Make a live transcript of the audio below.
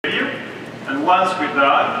And once we're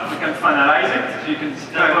done, we can finalize it. You can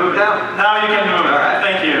move down. Now you can move. All right.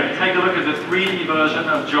 Thank you. Take a look at the 3D version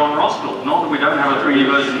of John Roskell. Not that we don't have a 3D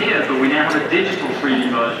version here, but we now have a digital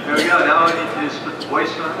 3D version. There we go. Now we need to just put the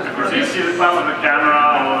voice on it. So you see the top of the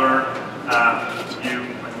camera or you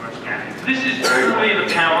when we're scanning. This is truly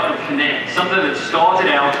the power of Kinect, something that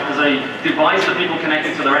started out as a device that people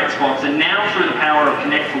connected to their Xbox, and now through the power of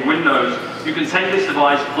Kinect for Windows, you can take this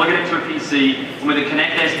device, plug it into a PC, and with a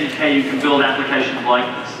Kinect SDK you can build applications like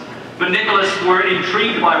this. But Nicholas, we're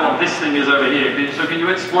intrigued by what this thing is over here, so can you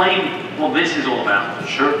explain what this is all about?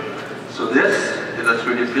 Sure. So this is a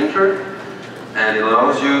 3D printer, and it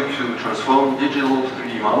allows you to transform digital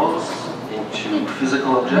 3D models into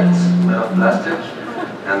physical objects made of plastic,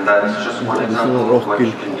 and that's just one example of what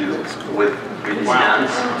you can do with 3D scans.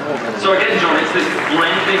 So again, John, it's this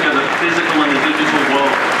blending of the physical and the digital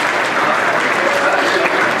world.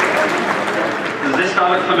 Does this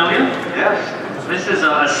guy look familiar? Yes. This is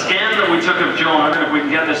a scan that we took of John. I don't know if we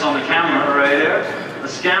can get this on the camera. Right here. The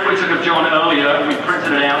scan we took of John earlier, and we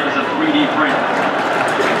printed it out as a 3D print.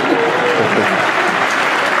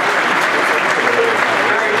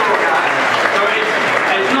 Very cool, guys. So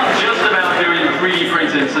it's not just about doing 3D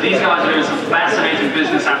printing. So these guys are doing some fascinating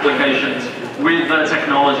business applications with the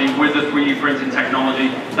technology, with the 3D printing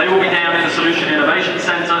technology. They will be down in the Solution Innovation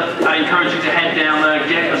Center. I encourage you to head down there,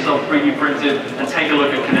 get yourself 3D printed, and take a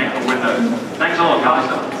look at Kinect for Windows. Thanks a lot,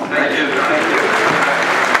 guys.